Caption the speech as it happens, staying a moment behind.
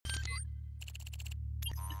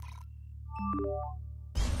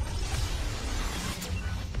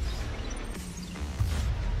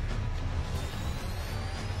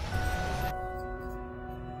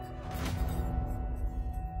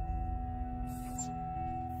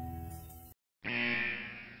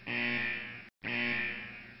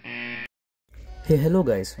Hey, hello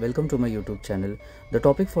guys, welcome to my YouTube channel. The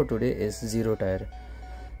topic for today is Zerotier.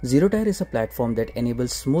 Zerotier is a platform that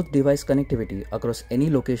enables smooth device connectivity across any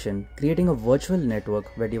location, creating a virtual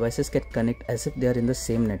network where devices can connect as if they are in the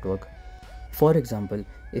same network. For example,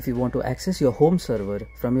 if you want to access your home server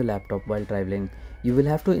from your laptop while traveling, you will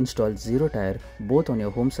have to install Zerotier both on your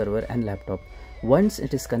home server and laptop. Once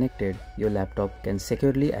it is connected, your laptop can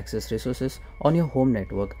securely access resources on your home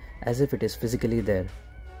network as if it is physically there.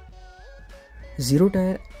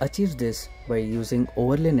 Zerotier achieves this by using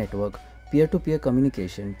overlay network, peer-to-peer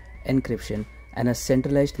communication, encryption, and a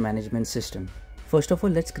centralized management system. First of all,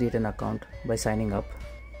 let's create an account by signing up.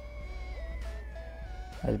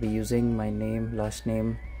 I'll be using my name, last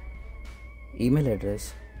name, email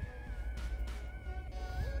address.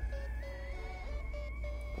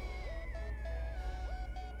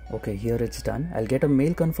 Okay, here it's done. I'll get a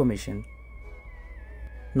mail confirmation.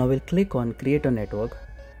 Now we'll click on create a network.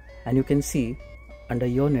 And you can see under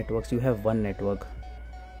your networks you have one network.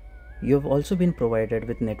 You have also been provided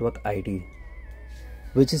with network ID,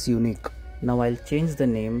 which is unique. Now I'll change the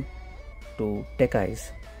name to Tech-Eyez.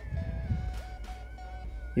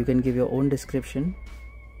 You can give your own description.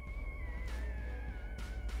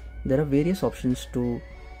 There are various options to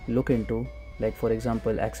look into, like for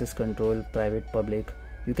example access control, private, public.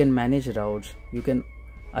 You can manage routes, you can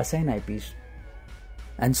assign IPs,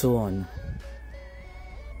 and so on.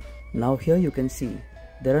 Now here you can see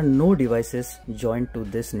there are no devices joined to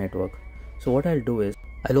this network. So what I'll do is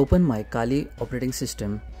I'll open my Kali operating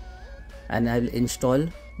system and I'll install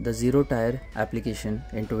the Zerotier application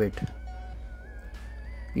into it.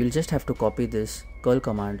 You'll just have to copy this curl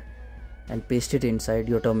command and paste it inside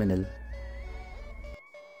your terminal.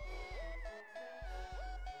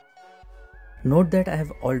 Note that I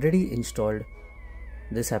have already installed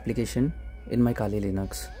this application in my Kali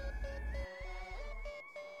Linux.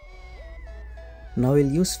 Now we'll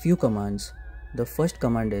use few commands. The first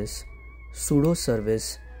command is sudo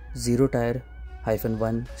service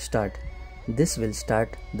zerotier-1 start. This will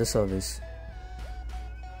start the service.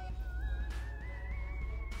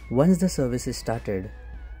 Once the service is started,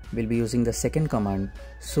 we'll be using the second command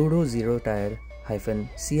sudo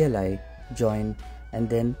zerotier-cli join and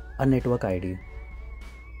then a network ID.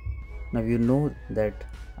 Now you know that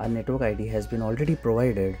our network ID has been already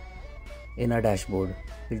provided in our dashboard.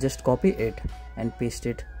 We'll just copy it and paste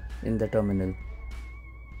it in the terminal.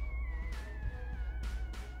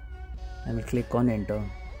 And we'll click on enter.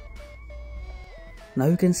 Now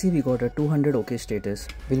you can see we got a 200 OK status.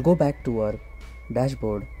 We'll go back to our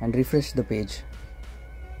dashboard and refresh the page.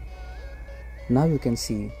 Now you can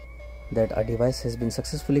see that our device has been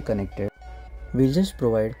successfully connected. We'll just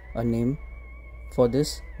provide a name for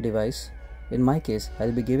this device. In my case,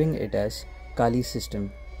 I'll be giving it as Kali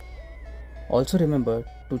system. Also remember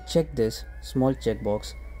to check this small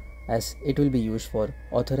checkbox as it will be used for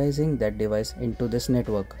authorizing that device into this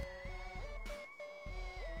network.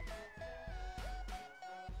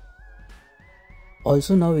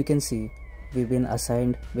 Also now we can see we've been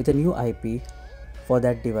assigned with a new IP for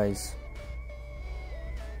that device.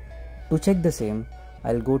 To check the same,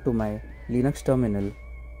 I'll go to my Linux terminal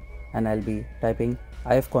and I'll be typing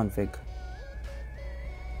ifconfig.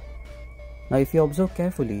 Now if you observe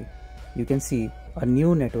carefully, you can see a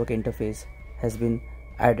new network interface has been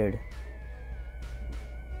added.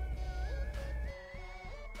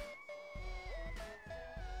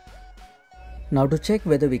 Now to check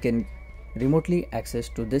whether we can remotely access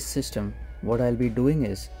to this system, what I'll be doing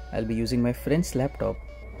is I'll be using my friend's laptop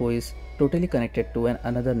who is totally connected to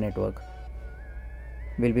another network.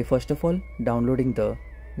 We'll be first of all downloading the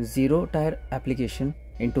Zerotier application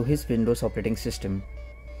into his Windows operating system.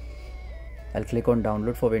 I'll click on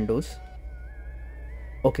download for Windows.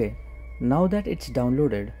 Okay, now that it's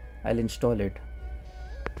downloaded, I'll install it.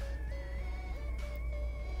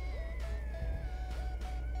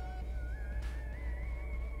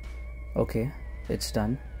 Okay, it's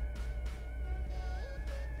done.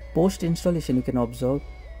 Post installation, you can observe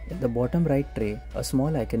in the bottom right tray a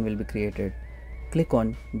small icon will be created. Click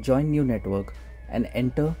on join new network and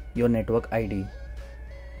enter your network ID.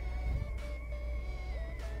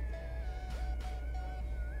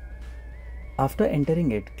 After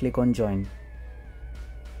entering it, click on join.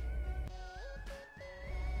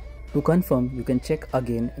 To confirm, you can check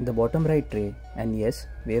again in the bottom right tray, and yes,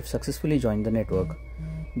 we have successfully joined the network.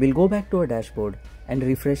 We'll go back to our dashboard and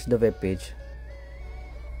refresh the web page.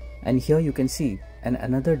 And here you can see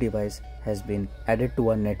another device has been added to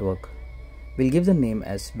our network. We'll give the name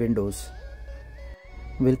as Windows.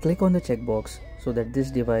 We'll click on the checkbox so that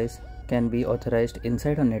this device can be authorized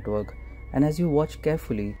inside our network, and as you watch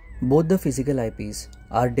carefully, both the physical IPs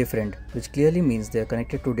are different, which clearly means they are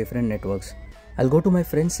connected to different networks. I'll go to my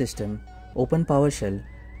friend's system, open PowerShell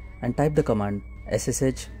and type the command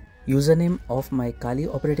SSH username of my Kali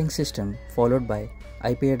operating system followed by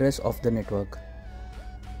IP address of the network.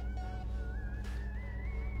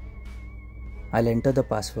 I'll enter the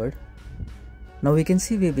password. Now we can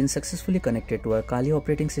see we've been successfully connected to our Kali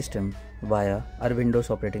operating system via our Windows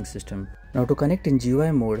operating system. Now to connect in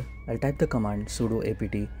GUI mode, I'll type the command sudo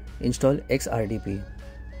apt install xrdp.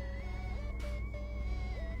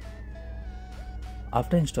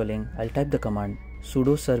 After installing, I'll type the command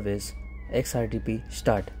sudo service xrdp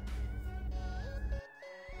start.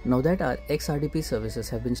 Now that our xrdp services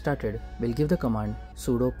have been started, we'll give the command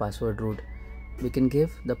sudo password root. We can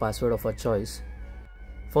give the password of our choice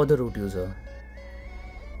for the root user.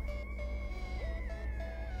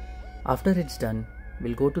 After it's done,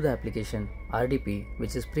 we'll go to the application RDP,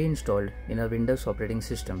 which is pre-installed in our Windows operating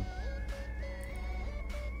system.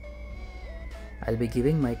 I'll be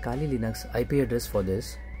giving my Kali Linux IP address for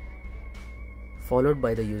this, followed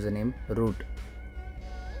by the username root,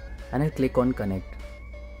 and I'll click on connect.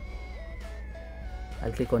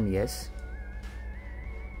 I'll click on yes.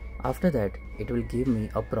 After that, it will give me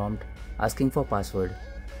a prompt asking for password.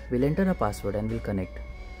 We'll enter a password and we'll connect.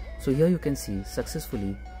 So here you can see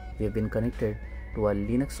successfully we have been connected to our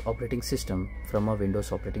Linux operating system from our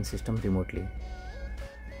Windows operating system remotely.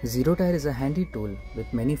 Zerotier is a handy tool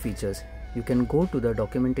with many features. You can go to the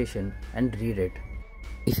documentation and read it.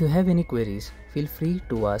 If you have any queries, feel free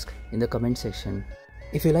to ask in the comment section.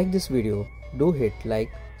 If you like this video, do hit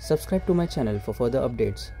like, subscribe to my channel for further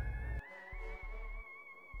updates.